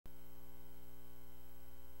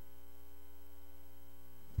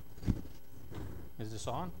this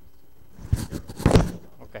on?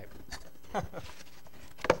 Okay.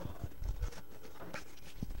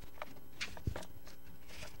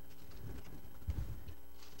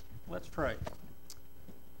 Let's pray.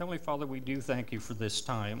 Heavenly Father, we do thank you for this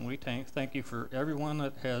time. We thank you for everyone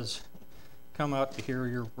that has come out to hear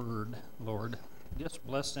your word, Lord. Just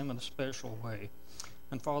bless them in a special way.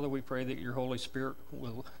 And Father, we pray that your Holy Spirit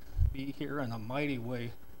will be here in a mighty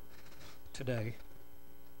way today.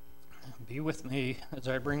 Be with me as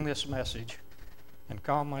I bring this message and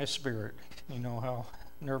calm my spirit. You know how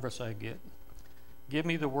nervous I get. Give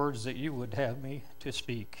me the words that you would have me to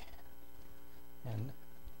speak. And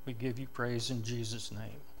we give you praise in Jesus'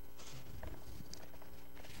 name.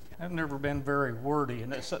 I've never been very wordy,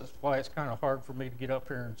 and that's why it's kind of hard for me to get up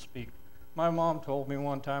here and speak. My mom told me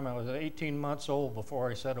one time I was 18 months old before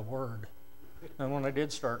I said a word. And when I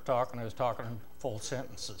did start talking, I was talking in full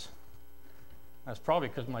sentences. That's probably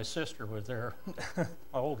because my sister was there, my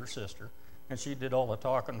older sister, and she did all the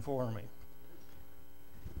talking for me.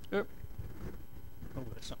 Oop. Oh,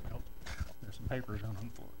 there's something else. There's some papers on the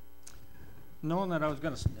floor. Knowing that I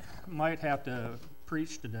was might have to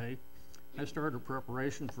preach today, I started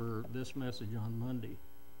preparation for this message on Monday.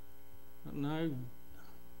 And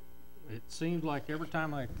it seems like every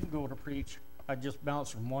time I go to preach, I just bounce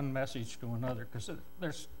from one message to another, because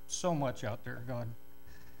there's so much out there God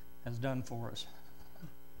has done for us.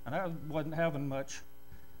 And I wasn't having much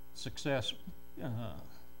success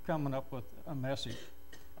coming up with a message.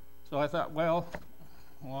 So I thought, well,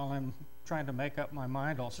 while I'm trying to make up my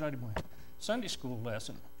mind, I'll study my Sunday school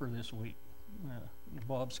lesson for this week,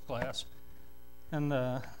 Bob's class. And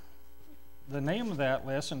the name of that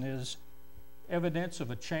lesson is Evidence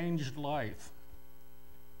of a Changed Life.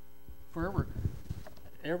 For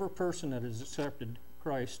every person that has accepted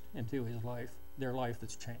Christ into his life, their life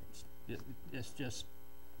has changed. It's just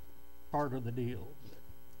part of the deal.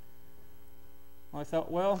 I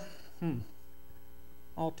thought, well,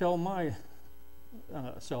 I'll tell my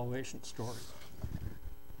salvation story,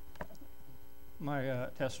 my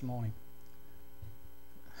testimony.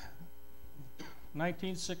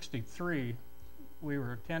 1963, we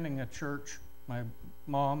were attending a church, my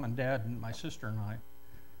mom and dad and my sister and I,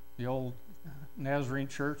 the old Nazarene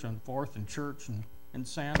church on 4th and Church in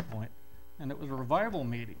Sandpoint. And it was a revival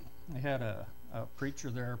meeting. They had a preacher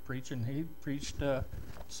there preaching. He preached a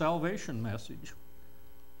salvation message.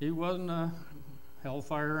 He wasn't a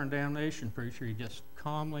hellfire and damnation preacher. He just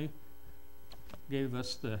calmly gave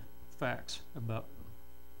us the facts about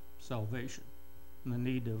salvation and the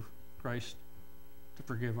need of Christ to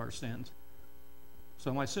forgive our sins.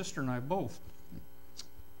 So my sister and I both,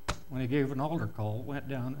 when he gave an altar call, went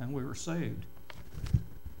down and we were saved.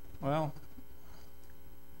 Well,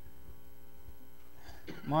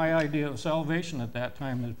 my idea of salvation at that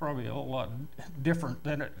time is probably a whole lot different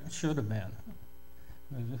than it should have been.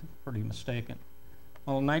 It was pretty mistaken.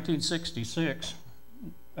 Well, in 1966,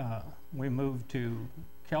 we moved to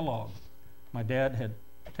Kellogg. My dad had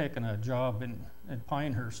taken a job in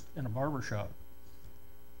Pinehurst in a barber shop.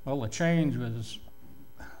 Well, the change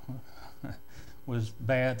was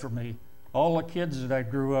bad for me. All the kids that I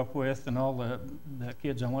grew up with and all the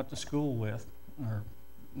kids I went to school with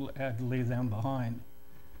had to leave them behind.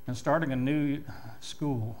 And starting a new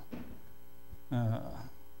school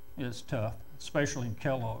is tough, especially in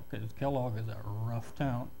Kellogg, because Kellogg is a rough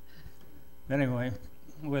town. Anyway,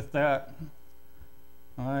 with that,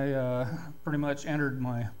 I pretty much entered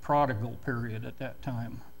my prodigal period at that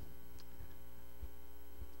time.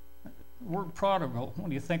 The word prodigal, what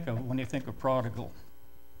do you think of when you think of prodigal?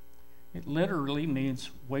 It literally means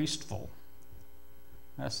wasteful.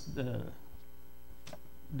 That's the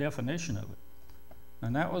definition of it.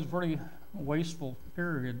 And that was a pretty wasteful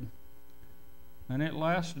period. And it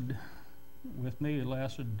lasted, with me, it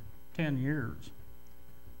lasted 10 years.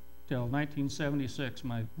 Till 1976,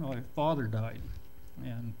 my father died.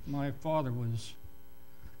 And my father was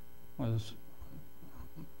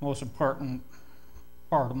most important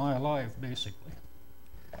part of my life, basically.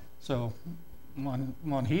 So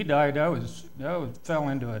when he died, I fell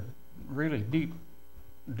into a really deep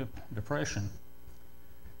depression.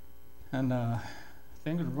 And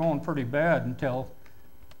things were going pretty bad until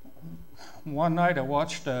one night I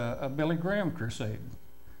watched a Billy Graham crusade.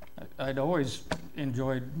 I'd always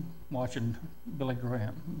enjoyed watching Billy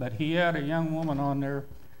Graham, but he had a young woman on there,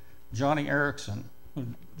 Johnny Erickson, who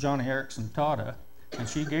Johnny Erickson taught, and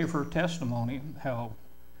she gave her testimony how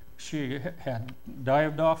she had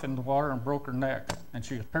dived off in the water and broke her neck, and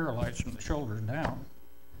she was paralyzed from the shoulders down.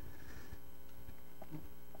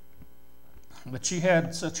 But she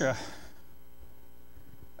had such a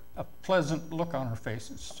pleasant look on her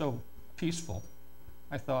face. It's so peaceful.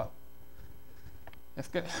 I thought,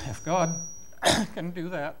 if God can do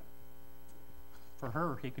that for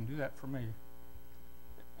her, he can do that for me.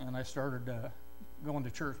 And I started going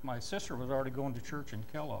to church. My sister was already going to church in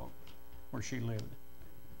Kellogg, where she lived.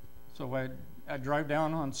 So I'd drive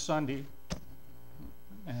down on Sunday,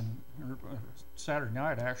 and Saturday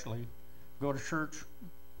night actually, go to church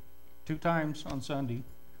 2 times on Sunday,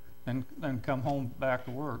 and then come home back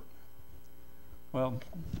to work. Well,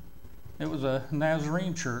 it was a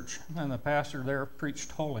Nazarene church, and the pastor there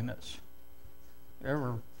preached holiness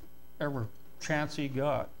every chance he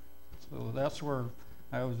got. So that's where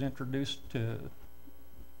I was introduced to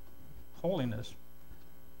holiness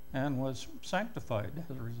and was sanctified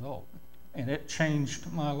as a result. And it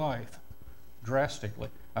changed my life drastically.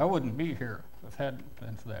 I wouldn't be here if it hadn't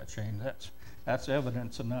been for that change. That's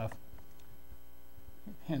evidence enough.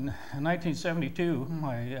 In 1972,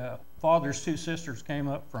 my father's 2 sisters came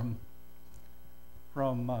up from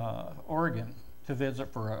Oregon to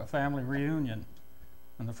visit for a family reunion.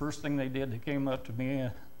 And the first thing they did, they came up to me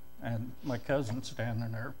and my cousin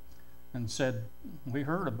standing there and said, "We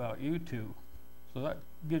heard about you 2." So that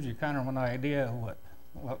gives you kind of an idea of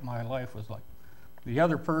what my life was like. The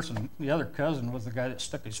other cousin was the guy that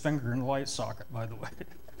stuck his finger in the light socket, by the way.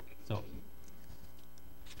 So.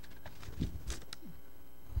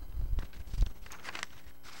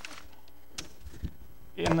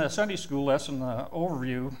 In the Sunday school lesson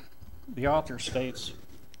overview, the author states,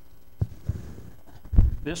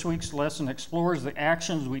 "This week's lesson explores the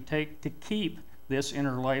actions we take to keep this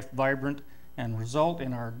inner life vibrant and result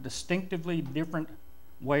in our distinctively different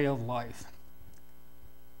way of life."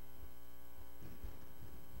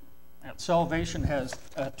 That salvation has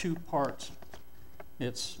 2 parts.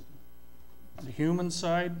 It's the human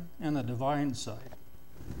side and the divine side.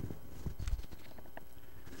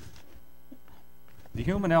 The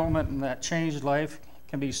human element in that changed life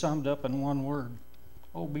can be summed up in one word: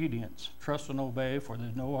 obedience. Trust and obey, for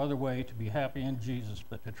there's no other way to be happy in Jesus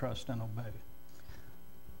but to trust and obey.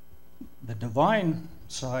 The divine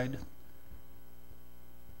side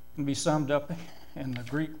can be summed up in the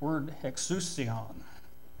Greek word exousion.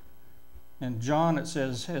 In John it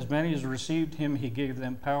says, "As many as received him, he gave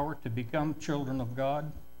them power to become children of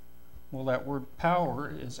God." Well, that word power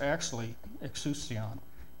is actually exousion,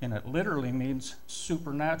 and it literally means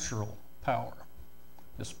supernatural power.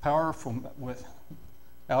 This power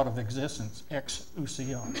out of existence,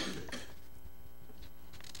 exousion.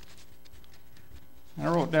 I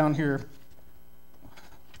wrote down here,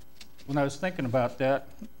 when I was thinking about that,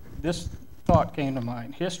 this thought came to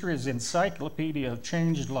mind. History is an encyclopedia of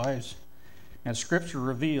changed lives, and Scripture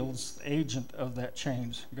reveals the agent of that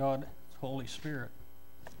change, God, Holy Spirit.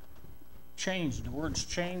 Change, the word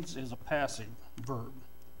change is a passive verb.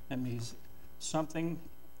 It means something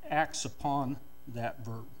acts upon that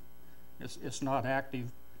verb. It's not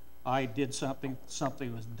active. I did something,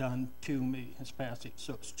 something was done to me. It's passive,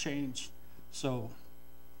 so it's changed. So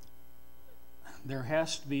there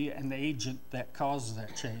has to be an agent that causes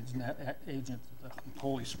that change, and that agent is the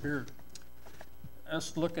Holy Spirit.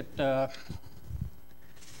 Let's look at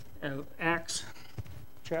Acts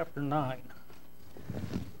chapter 9.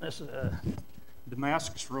 This is a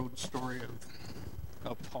Damascus Road story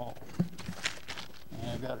of Paul.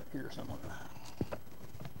 And I got it here somewhere.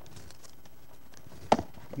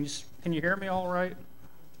 Can you hear me all right?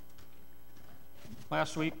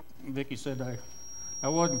 Last week, Vicki said I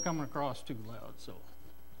wasn't coming across too loud, so.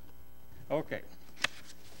 Okay.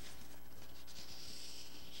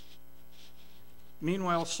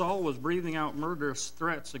 Meanwhile, Saul was breathing out murderous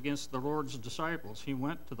threats against the Lord's disciples. He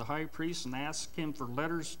went to the high priest and asked him for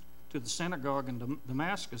letters to the synagogue in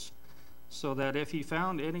Damascus, so that if he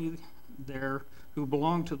found any there who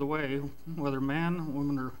belonged to the way, whether man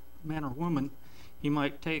or woman, he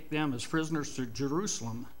might take them as prisoners to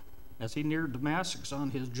Jerusalem. As he neared Damascus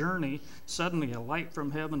on his journey, suddenly a light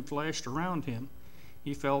from heaven flashed around him.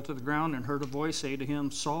 He fell to the ground and heard a voice say to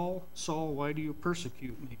him, "Saul, Saul, why do you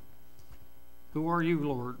persecute me?" "Who are you,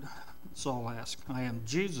 Lord?" Saul asked. "I am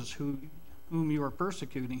Jesus, whom you are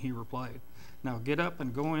persecuting," he replied. "Now get up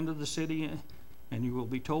and go into the city, and you will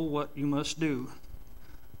be told what you must do."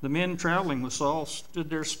 The men traveling with Saul stood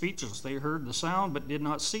there speechless. They heard the sound but did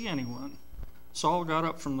not see anyone. Saul got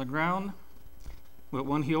up from the ground, but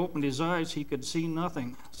when he opened his eyes, he could see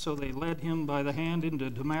nothing. So they led him by the hand into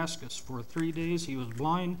Damascus. For 3 days he was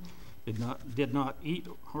blind, did not eat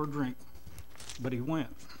or drink, but he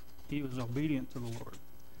went. He was obedient to the Lord.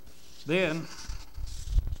 Then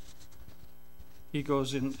he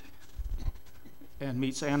goes in and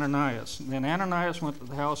meets Ananias. Then Ananias went to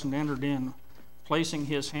the house and entered in. placing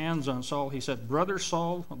his hands on Saul, he said, "Brother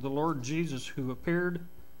Saul, the Lord Jesus, who appeared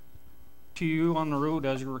to you on the road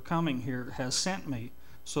as you were coming here, has sent me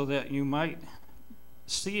so that you might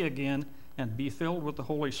see again and be filled with the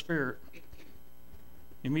Holy Spirit."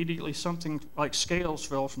 Immediately something like scales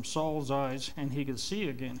fell from Saul's eyes, and he could see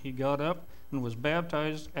again. He got up and was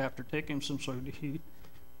baptized. After taking some soda, he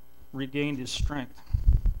regained his strength.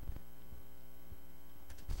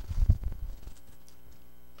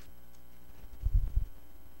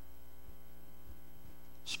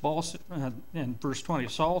 In verse 20,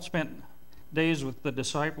 Saul spent days with the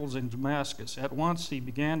disciples in Damascus. At once he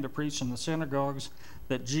began to preach in the synagogues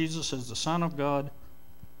that Jesus is the Son of God.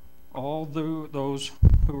 All those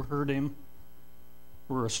who heard him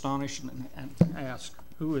were astonished and asked,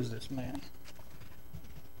 "Who is this man?"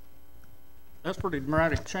 That's pretty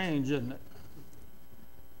dramatic change, isn't it?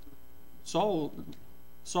 Saul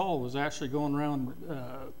was actually going around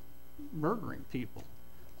murdering people.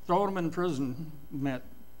 Throwing them in prison meant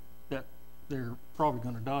that they're probably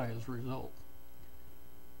going to die as a result.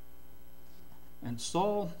 And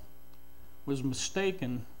Saul was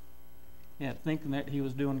mistaken at thinking that he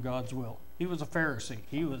was doing God's will. He was a Pharisee.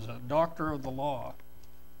 He was a doctor of the law.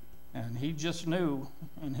 And he just knew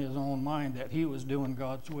in his own mind that he was doing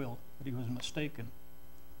God's will, but he was mistaken.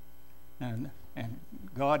 And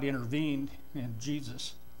God intervened in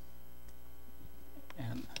Jesus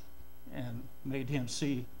and made him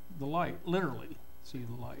see the light, literally see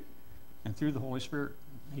the light. And through the Holy Spirit,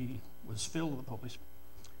 he was filled with the Holy Spirit.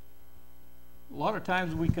 A lot of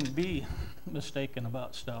times we can be mistaken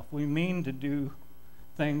about stuff. We mean to do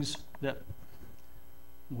things that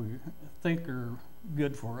we think are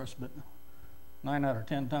good for us, but 9 out of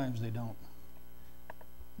 10 times they don't.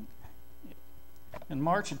 In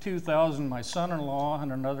March of 2000, my son-in-law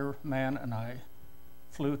and another man and I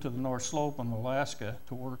flew to the North Slope in Alaska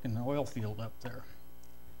to work in the oil field up there.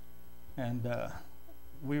 And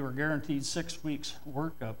we were guaranteed 6 weeks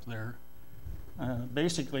work up there,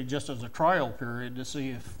 basically just as a trial period to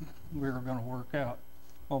see if we were going to work out.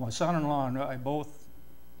 Well, my son-in-law and I both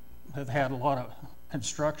have had a lot of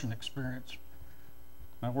construction experience.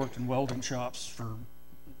 I worked in welding shops for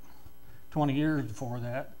 20 years before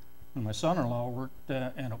that, and my son-in-law worked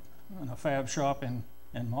in a fab shop in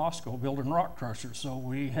Moscow building rock crushers, so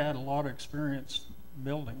we had a lot of experience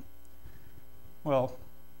building. Well,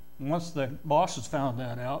 once the bosses found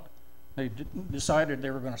that out, they decided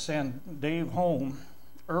they were going to send Dave home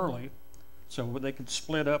early so they could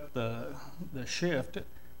split up the shift,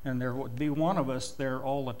 and there would be one of us there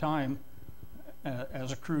all the time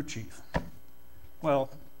as a crew chief.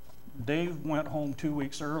 Well, Dave went home 2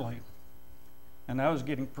 weeks early, and I was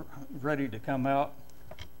getting ready to come out,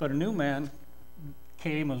 but a new man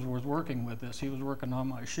came and was working with us. He was working on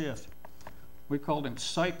my shift. We called him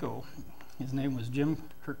Psycho. His name was Jim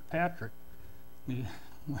Kirkpatrick.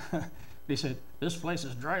 He said, "This place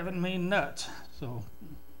is driving me nuts." So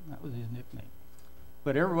that was his nickname.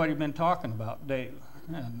 But everybody had been talking about Dave,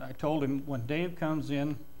 and I told him, when Dave comes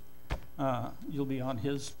in, you'll be on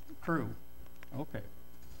his crew. Okay.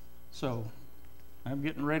 So I'm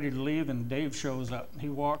getting ready to leave, and Dave shows up. He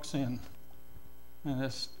walks in, and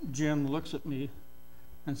this Jim looks at me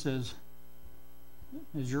and says,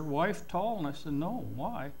 "Is your wife tall?" And I said, "No,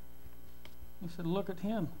 why?" He said, "Look at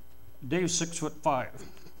him." Dave's 6'5".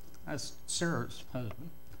 That's Sarah's husband.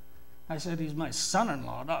 I said, "He's my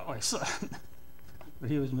son-in-law, not my son." But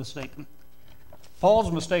he was mistaken.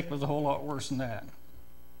 Paul's mistake was a whole lot worse than that.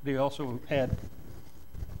 But he also had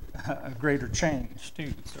a greater change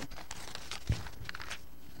too. So.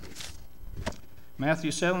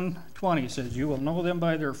 Matthew 7:20 says, "You will know them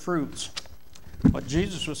by their fruits." What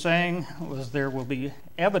Jesus was saying was there will be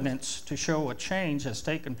evidence to show a change has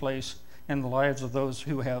taken place in the lives of those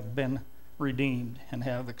who have been redeemed and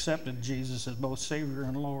have accepted Jesus as both Savior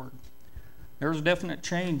and Lord. There was a definite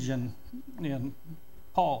change in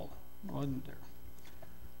Paul, wasn't there?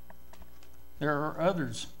 There are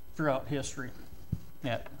others throughout history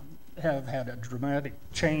that have had a dramatic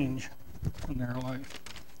change in their life.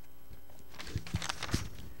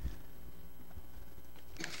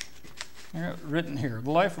 Written here,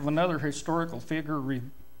 the life of another historical figure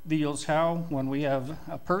reveals how, when we have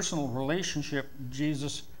a personal relationship with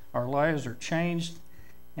Jesus, our lives are changed,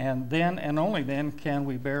 and then and only then can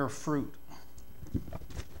we bear fruit.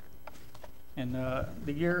 In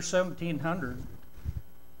the year 1700,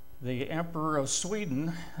 the Emperor of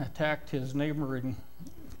Sweden attacked his neighboring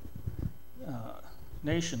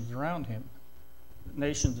nations around him,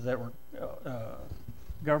 nations that were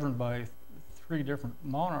governed by 3 different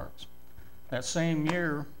monarchs. That same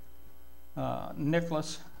year,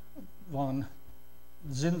 Nicholas von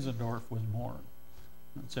Zinzendorf was born.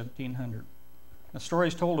 in 1700. The story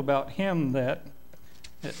is told about him that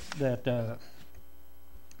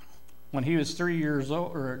when he was 3 years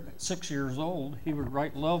old or 6 years old, he would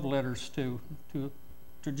write love letters to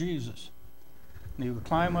Jesus. And he would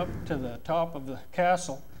climb up to the top of the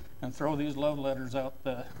castle and throw these love letters out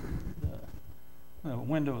the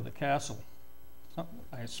window of the castle.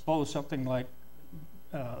 I suppose something like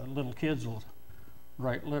little kids will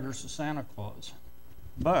write letters to Santa Claus.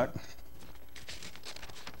 But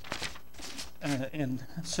in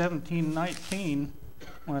 1719,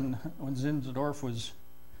 when Zinzendorf was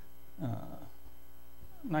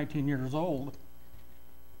 19 years old,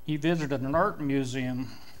 he visited an art museum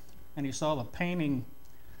and he saw the painting.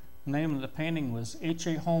 The name of the painting was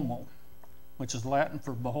Ecce Homo, which is Latin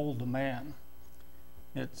for behold a man.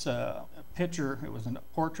 It's a picture, it was a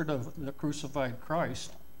portrait of the crucified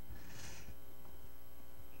Christ.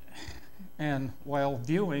 And while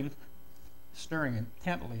viewing, staring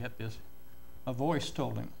intently at this, a voice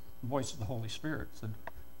told him, the voice of the Holy Spirit said,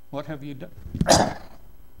 "What have you done?"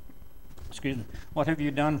 Excuse me. "What have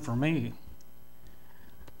you done for me?"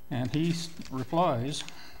 And he replies,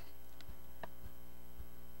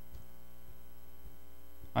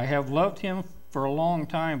 "I have loved him for a long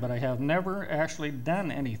time, but I have never actually done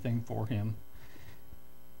anything for him.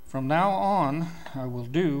 From now on, I will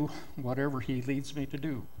do whatever he leads me to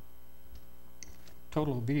do."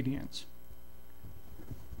 Total obedience.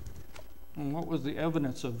 And what was the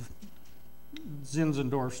evidence of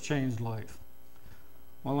Zinzendorf's changed life?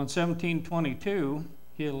 Well, in 1722,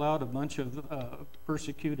 he allowed a bunch of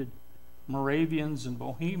persecuted Moravians and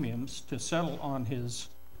Bohemians to settle on his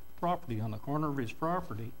property, on the corner of his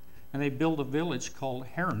property, and they built a village called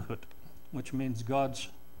Herrenhut, which means God's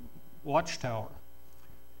watchtower.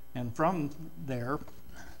 And from there,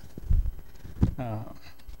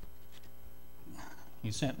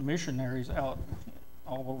 he sent missionaries out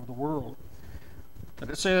all over the world. But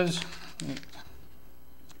it says,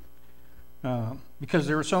 because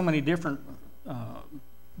there were so many different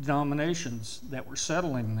denominations that were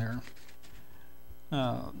settling there,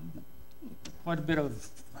 quite a bit of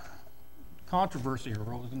controversy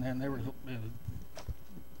arose, and then there was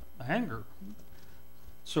anger.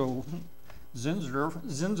 So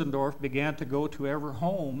Zinzendorf began to go to every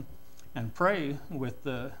home and pray with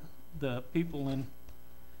the people in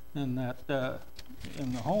the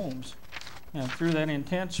homes. And through that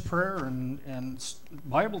intense prayer and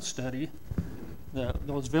Bible study,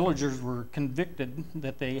 those villagers were convicted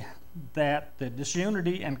that the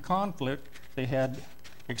disunity and conflict they had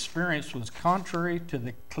experienced was contrary to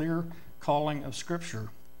the clear calling of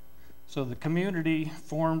Scripture. So the community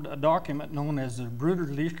formed a document known as the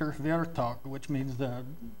Brüderlicher Vertrag, which means the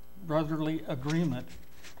brotherly agreement,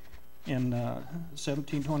 in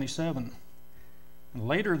 1727. And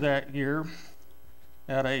later that year,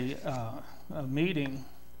 at a meeting,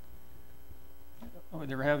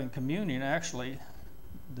 they were having communion, actually,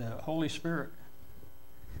 the Holy Spirit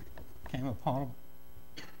came upon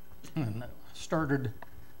them and started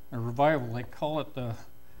a revival. They call it the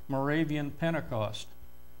Moravian Pentecost.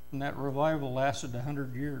 And that revival lasted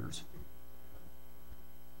 100 years,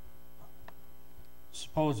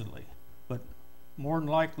 supposedly. But more than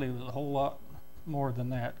likely, it was a whole lot more than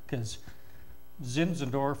that, because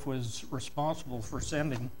Zinzendorf was responsible for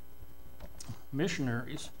sending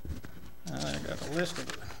missionaries. I got a list of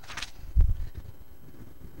it.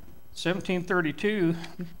 1732,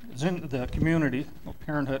 the community of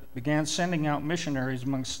Herrenhut began sending out missionaries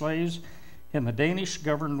among slaves in the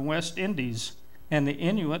Danish-governed West Indies and the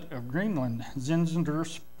Inuit of Greenland.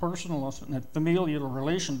 Zinzendorf's personal and familial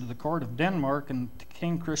relation to the court of Denmark and to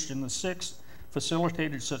King Christian VI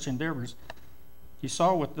facilitated such endeavors. He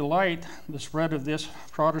saw with delight the spread of this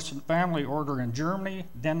Protestant family order in Germany,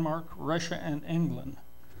 Denmark, Russia, and England.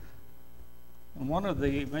 And one of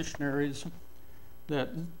the missionaries that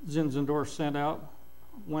Zinzendorf sent out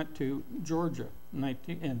went to Georgia in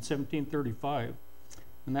 1735,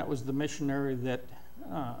 and that was the missionary that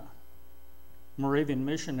Moravian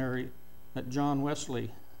missionary that John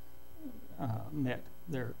Wesley met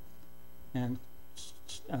there, and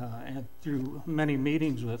through many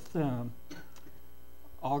meetings with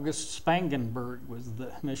August Spangenberg was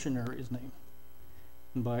the missionary's name.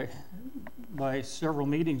 And by several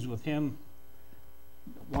meetings with him,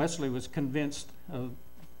 Wesley was convinced of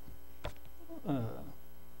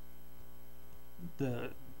the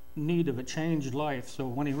need of a changed life. So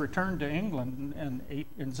when he returned to England in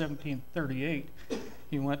 1738,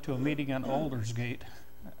 he went to a meeting on Aldersgate,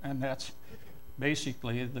 and that's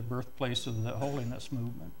basically the birthplace of the holiness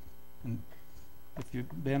movement. And if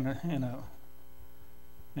you've been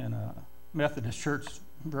in a Methodist church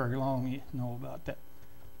very long, you know about that.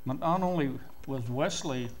 But not only was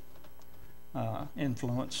Wesley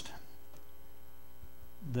influenced,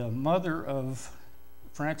 the mother of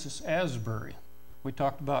Francis Asbury, we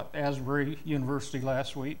talked about Asbury University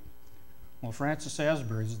last week. Well, Francis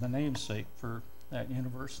Asbury is the namesake for that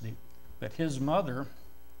university, but his mother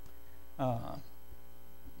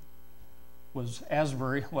was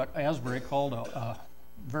Asbury, what Asbury called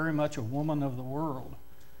very much a woman of the world.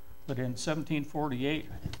 But in 1748,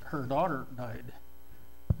 her daughter died.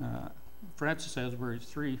 Frances Asbury was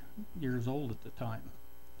 3 years old at the time,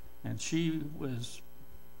 and she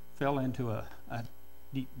fell into a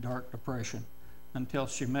deep, dark depression until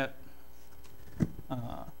she met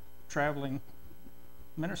traveling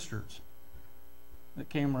ministers that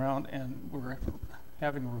came around and were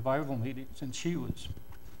having revival meetings, and she was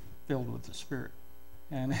filled with the Spirit,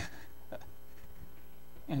 and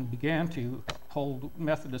and began to hold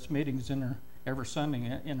Methodist meetings every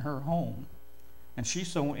Sunday in her home. And she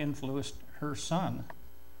so influenced her son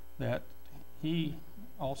that he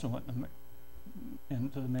also went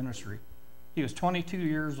into the ministry. He was 22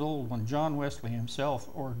 years old when John Wesley himself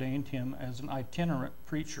ordained him as an itinerant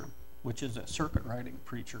preacher, which is a circuit riding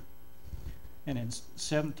preacher. And in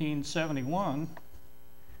 1771,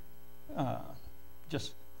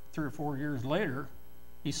 just 3 or 4 years later,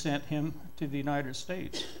 he sent him to the United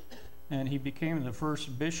States, and he became the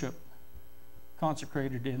first bishop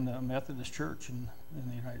consecrated in the Methodist Church in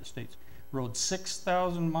the United States. Rode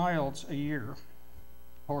 6,000 miles a year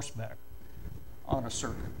horseback on a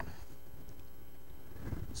circuit.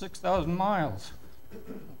 6,000 miles.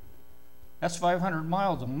 That's 500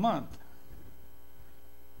 miles a month.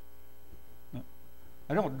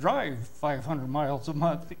 I don't drive 500 miles a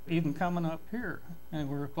month, even coming up here, and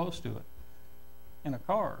we were close to it, in a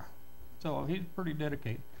car. So he's pretty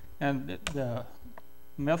dedicated. And the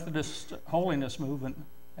Methodist holiness movement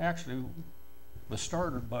actually was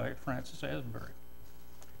started by Francis Asbury.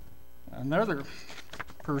 Another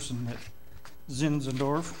person that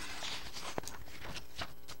Zinzendorf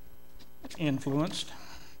influenced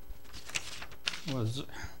was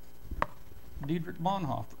Dietrich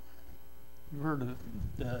Bonhoeffer. You've heard of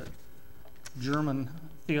the German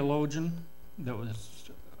theologian that was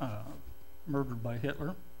murdered by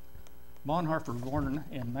Hitler. Bonhoeffer was born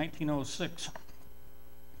in 1906,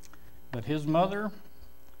 but his mother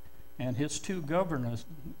and his two governesses,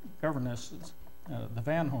 the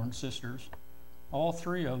Van Horn sisters, all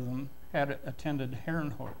three of them had attended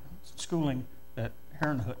Herrenhut, schooling at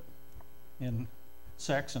Herrenhut in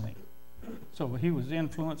Saxony. So he was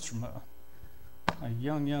influenced from a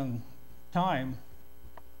young time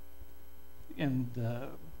in the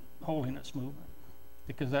holiness movement,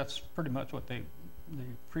 because that's pretty much what they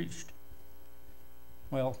preached.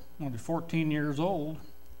 Well, when he was 14 years old,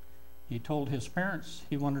 he told his parents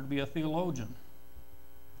he wanted to be a theologian.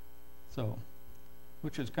 So,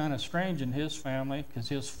 which is kind of strange in his family, because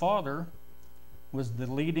his father was the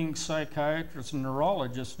leading psychiatrist and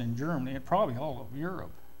neurologist in Germany and probably all of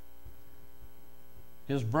Europe.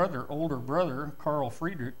 His brother, older brother, Carl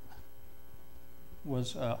Friedrich,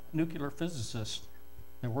 was a nuclear physicist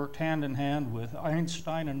that worked hand in hand with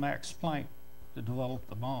Einstein and Max Planck to develop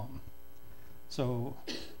the bomb. So,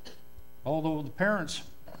 although the parents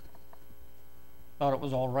thought it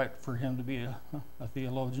was all right for him to be a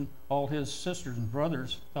theologian, all his sisters and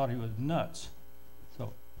brothers thought he was nuts.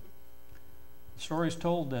 So, the story's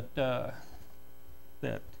told that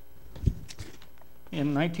that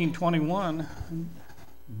in 1921,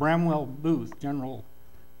 Bramwell Booth, general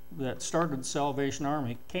that started the Salvation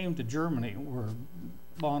Army, came to Germany where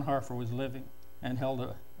Bonhoeffer was living and held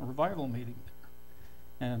a revival meeting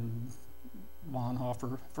there. And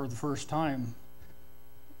Bonhoeffer, for the first time,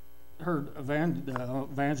 heard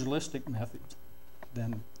evangelistic methods.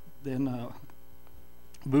 Then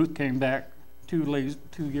Booth came back 2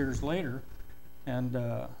 years later, and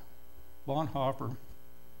Bonhoeffer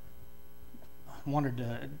wanted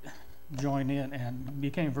to join in and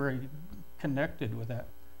became very connected with that.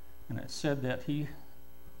 And it said that he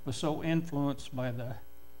was so influenced by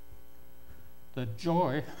the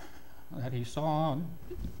joy that he saw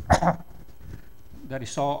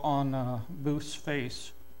on Booth's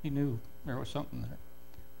face. He knew there was something there.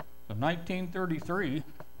 So 1933,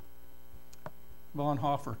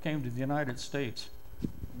 Bonhoeffer came to the United States.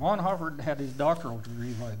 Bonhoeffer had his doctoral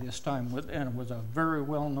degree by this time and was a very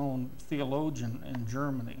well-known theologian in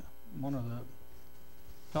Germany, one of the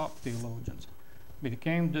top theologians. But he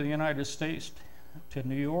came to the United States, to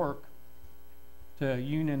New York, to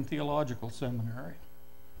Union Theological Seminary.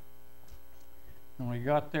 And when he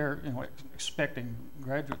got there, expecting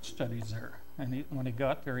graduate studies there, and when he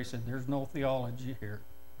got there, he said, "There's no theology here.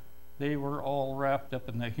 they were all wrapped up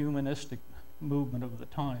in the humanistic movement of the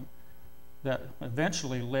time that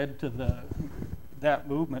eventually led to that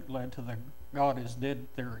movement led to the God is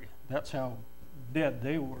dead theory. That's how dead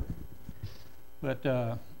they were.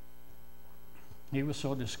 But he was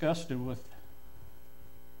so disgusted with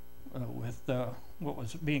what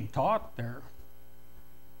was being taught there,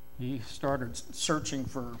 he started searching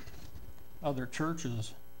for other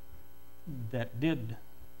churches that did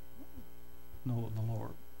know the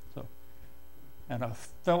Lord. So, and a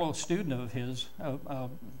fellow student of his, a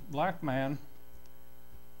black man,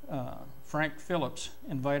 Frank Phillips,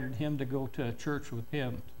 invited him to go to a church with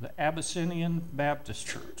him, the Abyssinian Baptist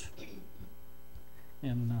Church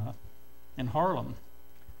in Harlem.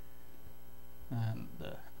 And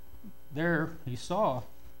there he saw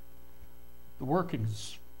the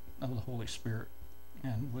workings of the Holy Spirit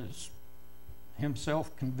and was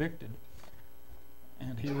himself convicted.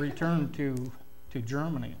 And he returned to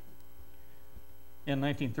Germany in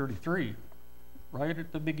 1933, right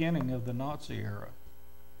at the beginning of the Nazi era.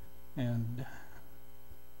 And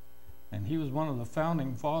he was one of the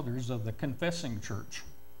founding fathers of the Confessing Church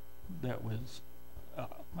that was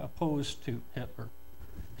opposed to Hitler.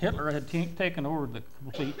 Hitler had taken over the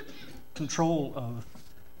complete control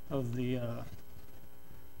of the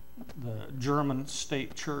German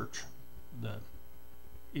state church, the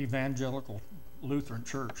Evangelical Lutheran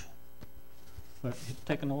Church, but he'd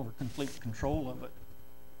taken over complete control of it,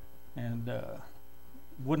 and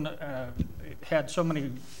it had so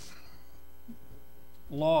many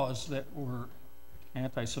laws that were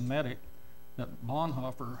anti-Semitic that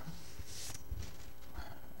Bonhoeffer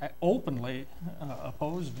openly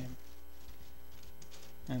opposed him.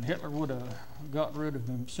 And Hitler would have got rid of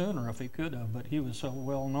him sooner if he could have, but he was so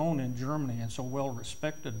well known in Germany and so well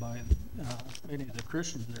respected by many of the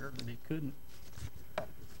Christians there that he couldn't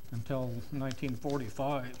until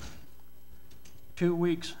 1945, 2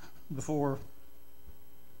 weeks before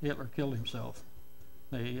Hitler killed himself.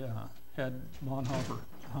 They had Bonhoeffer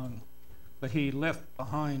hung, but he left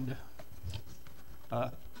behind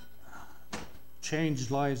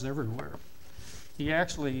changed lives everywhere. He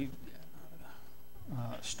actually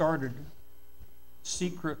started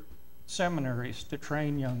secret seminaries to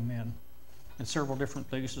train young men in several different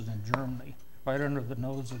places in Germany, right under the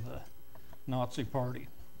nose of the Nazi Party.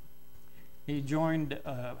 He joined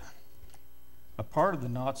a part of the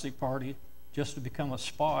Nazi Party just to become a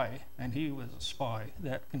spy, and he was a spy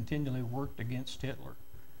that continually worked against Hitler.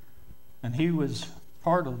 And he was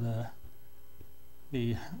part of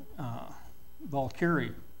the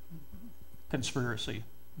Valkyrie conspiracy,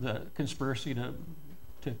 the conspiracy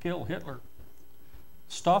to kill Hitler.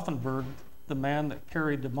 Stauffenberg, the man that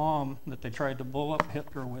carried the bomb that they tried to blow up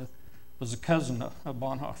Hitler with, was a cousin of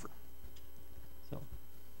Bonhoeffer. So,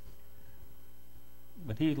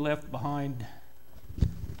 but he left behind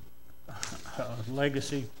a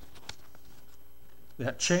legacy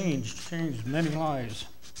that changed many lives.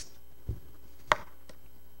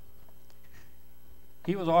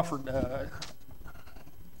 He was offered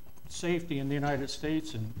safety in the United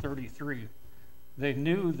States in '33. They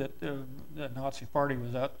knew that the Nazi Party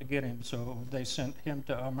was out to get him, so they sent him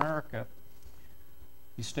to America.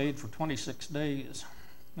 He stayed for 26 days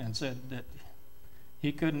and said that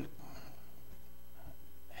he couldn't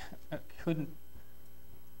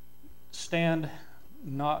stand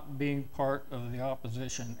not being part of the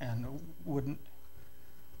opposition and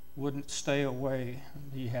wouldn't stay away.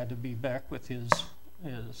 He had to be back with his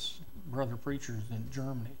brother preachers in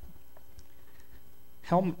Germany.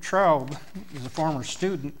 Helmut Traub is a former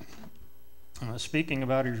student, speaking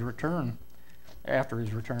about his return, after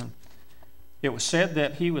his return. It was said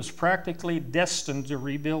that he was practically destined to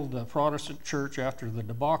rebuild the Protestant church after the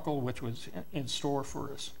debacle which was in store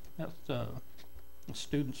for us. That's the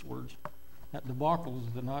student's words. That debacle was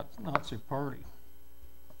the Nazi Party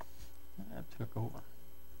that took over.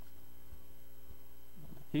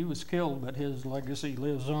 He was killed, but his legacy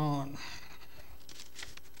lives on.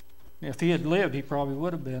 If he had lived, he probably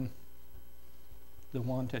would have been the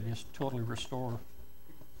one to just totally restore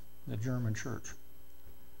the German church.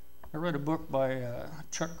 I read a book by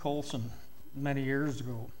Chuck Colson many years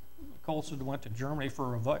ago. Colson went to Germany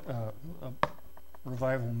for a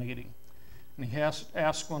revival meeting, and he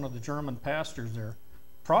asked one of the German pastors there,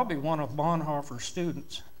 probably one of Bonhoeffer's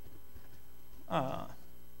students,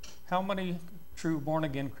 how many true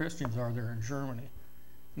born-again Christians are there in Germany?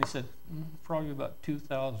 And he said, probably about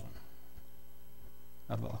 2,000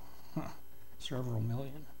 out of several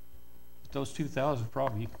million. But those 2,000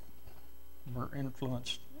 probably were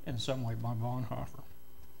influenced in some way by Bonhoeffer.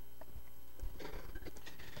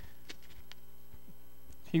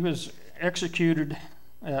 He was executed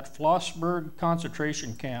at Flossburg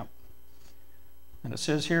concentration camp. And it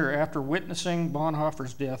says here, after witnessing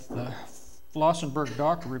Bonhoeffer's death, the Flossenburg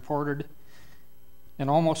doctor reported, in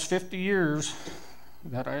almost 50 years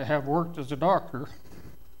that I have worked as a doctor,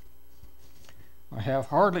 I have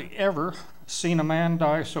hardly ever seen a man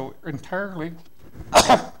die so entirely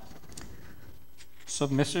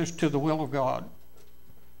submissive to the will of God.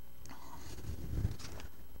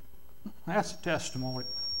 That's a testimony.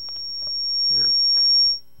 There.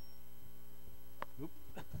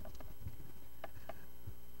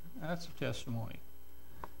 That's a testimony.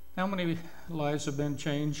 How many lives have been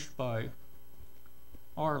changed by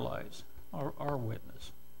our lives, our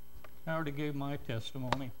witness? I already gave my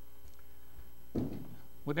testimony.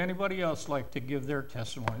 Would anybody else like to give their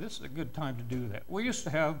testimony? This is a good time to do that. We used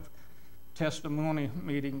to have testimony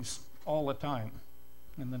meetings all the time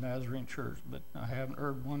in the Nazarene Church, but I haven't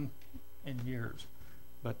heard one in years.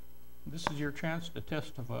 But this is your chance to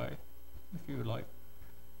testify, if you would like.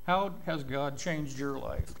 How has God changed your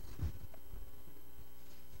life?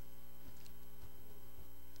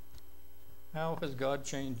 How has God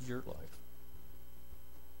changed your life?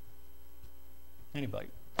 Anybody?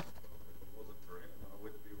 If it wasn't for him, I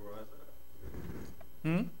wouldn't be where I was at.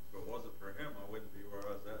 If it wasn't for him, I wouldn't be where I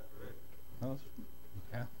was at today. Well,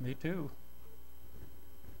 yeah, me too.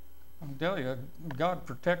 I'll tell you, God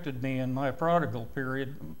protected me in my prodigal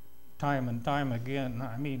period time and time again.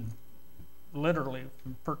 I mean, literally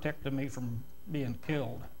protected me from being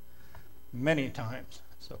killed many times.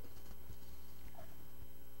 So,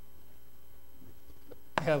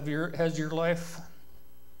 has your life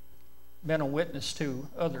been a witness to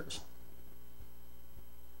others?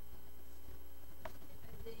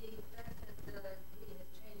 The fact that he has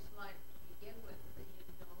changed life to begin with, that you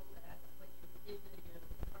know that when you give your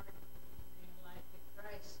heart and your life to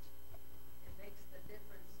Christ, it makes the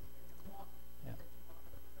difference in the walk that you walk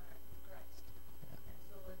with Christ. Yeah. And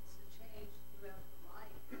so it's a change throughout the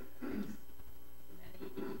life, many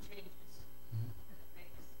changes that it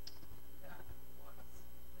makes. God walks with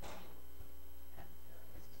you. And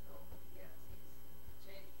so, yes, he's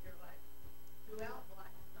changed your life throughout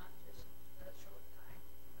life, not just a short time,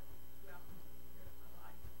 but throughout my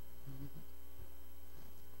life.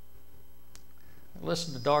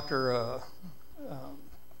 Listen to Dr.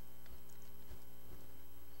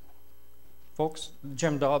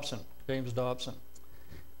 James Dobson.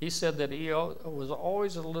 He said that he was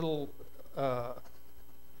always a little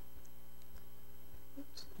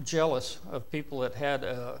jealous of people that had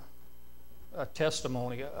a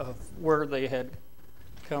testimony of where they had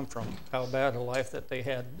come from, how bad a life that they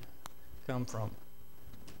had come from.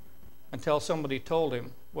 Until somebody told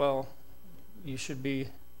him, well, you should be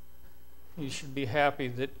happy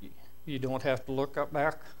that you don't have to look up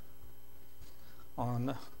back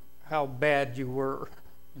on how bad you were.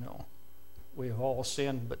 You know, we have all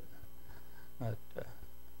sinned, but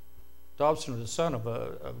Dobson was the son of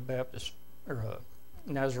a Baptist or a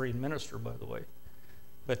Nazarene minister, by the way.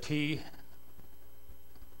 But he,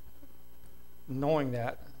 knowing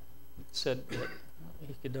that, said that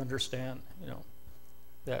he could understand, you know,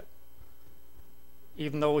 that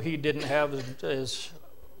even though he didn't have as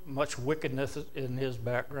much wickedness in his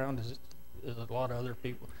background as a lot of other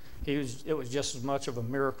people, it was just as much of a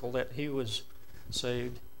miracle that he was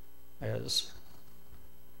saved as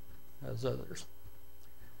others.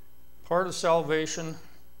 Part of salvation,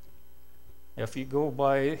 if you go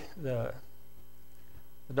by the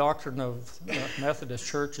doctrine of Methodist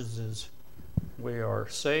churches, is we are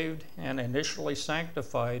saved and initially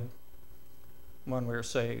sanctified when we're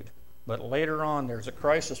saved. But later on, there's a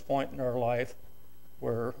crisis point in our life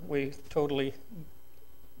where we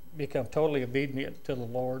become totally obedient to the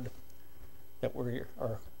Lord, that we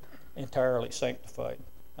are entirely sanctified.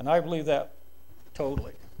 And I believe that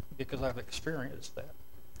totally, because I've experienced that.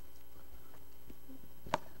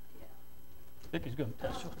 Yeah. Vicky's going to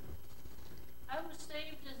testify. I was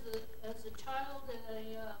saved as a child in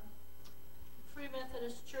a Free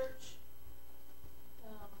Methodist church.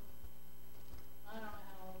 I don't know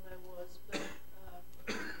how old I was, but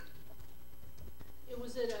it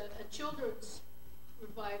was at a children's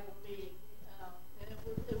revival meeting, and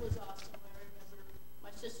it was awesome. I remember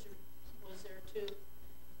my sister was there too,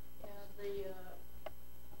 and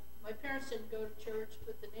my parents didn't go to church,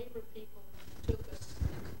 but the neighbor people took us.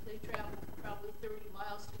 They traveled probably 30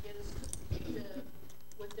 miles to get us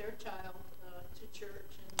with their child to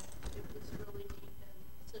church, and it was really neat. And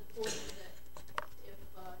it's important that if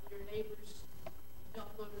your neighbors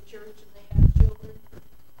don't go to church and they have children,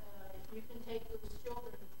 if you can take those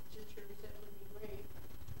children to church, that would be great.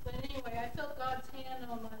 But anyway, I felt God's hand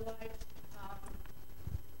on my life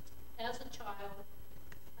as a child,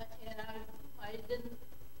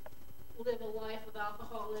 live a life of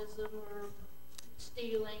alcoholism or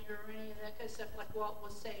stealing or any of that kind of stuff, like Walt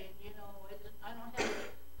was saying. You know, I don't have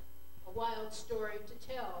a wild story to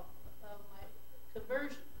tell of my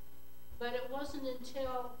conversion. But it wasn't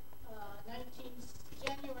until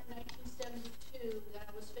January 1972 that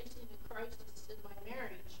I was facing a crisis in my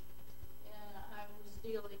marriage. And I was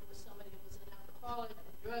dealing with somebody who was an alcoholic, a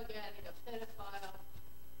drug addict, a pedophile,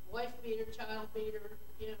 wife beater, child beater,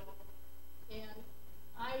 you know. And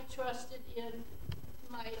I trusted in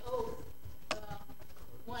my oath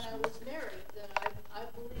when I was married, that I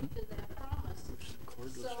believed in that promise.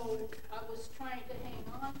 So I was trying to hang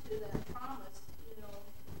on to that promise, you know,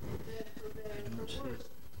 for better and for worse.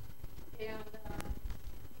 And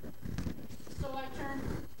so I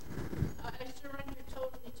surrendered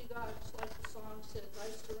totally to God, just like the song says, I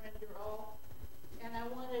surrender all. And I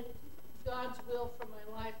wanted God's will for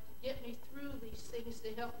my life to get me through these things,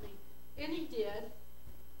 to help me. And He did.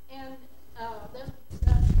 And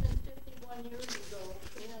that's been 51 years ago.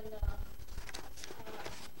 And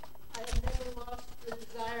I have never lost the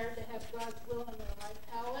desire to have God's will in my life.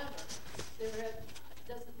 However,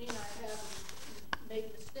 doesn't mean I haven't made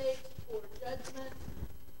mistakes or judgment,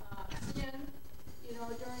 sin, you know,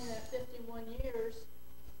 during that 51 years.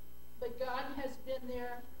 But God has been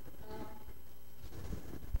there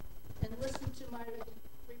and listened to my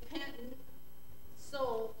repentant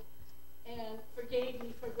soul and forgave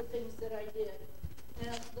me for the things that I did.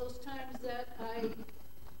 And those times that I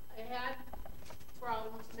had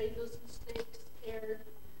problems, made those mistakes, erred,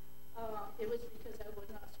 it was because I was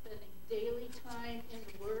not spending daily time in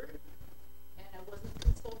the Word, and I wasn't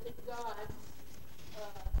consulting God's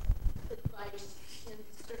advice in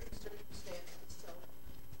certain circumstances. So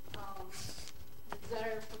the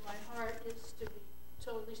desire from my heart is to be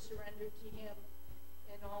totally surrendered to Him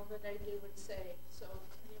in all that I do and say. So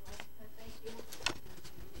anyway, I thank you.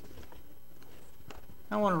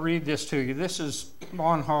 I want to read this to you. This is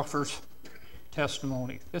Bonhoeffer's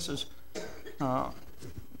testimony. This is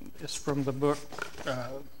it's from the book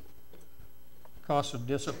Cost of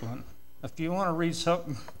Discipline. If you want to read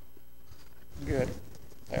something good,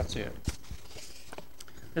 that's it.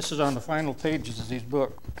 This is on the final pages of his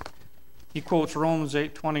book. He quotes Romans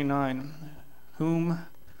 8:29, whom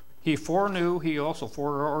He foreknew, He also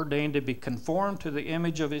foreordained to be conformed to the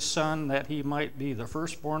image of His Son, that He might be the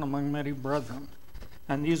firstborn among many brethren.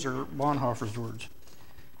 And these are Bonhoeffer's words.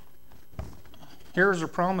 Here is a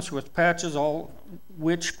promise which passes all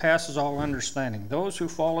understanding. Those who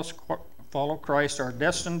follow Christ are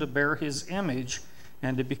destined to bear His image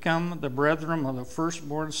and to become the brethren of the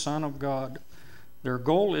firstborn Son of God. Their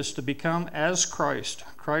goal is to become as Christ.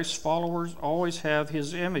 Christ's followers always have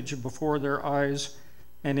His image before their eyes,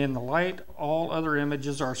 and in the light, all other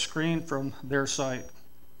images are screened from their sight.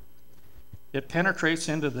 It penetrates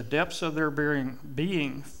into the depths of their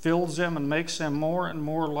being, fills them, and makes them more and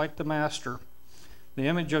more like the Master. The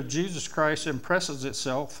image of Jesus Christ impresses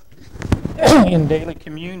itself in daily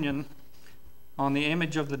communion on the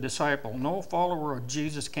image of the disciple. No follower of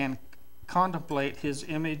Jesus can contemplate His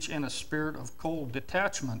image in a spirit of cold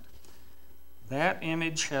detachment. That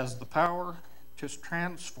image has the power to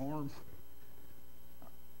transform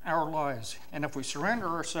our lives. And if we surrender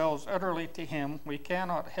ourselves utterly to Him, we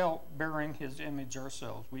cannot help bearing His image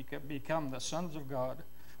ourselves. We can become the sons of God.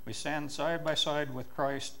 We stand side by side with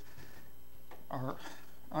Christ, our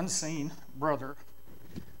unseen brother,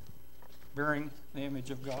 bearing the image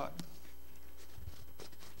of God.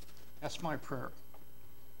 That's my prayer.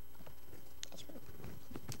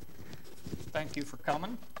 Thank you for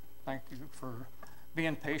coming. Thank you for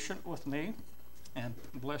being patient with me, and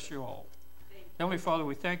bless you all. Heavenly Father,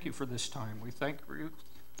 we thank You for this time. We thank You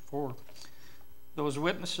for those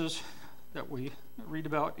witnesses that we read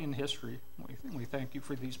about in history. We thank You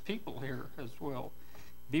for these people here as well.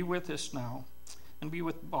 Be with us now, and be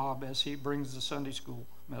with Bob as he brings the Sunday school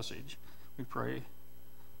message. We pray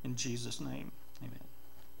in Jesus' name.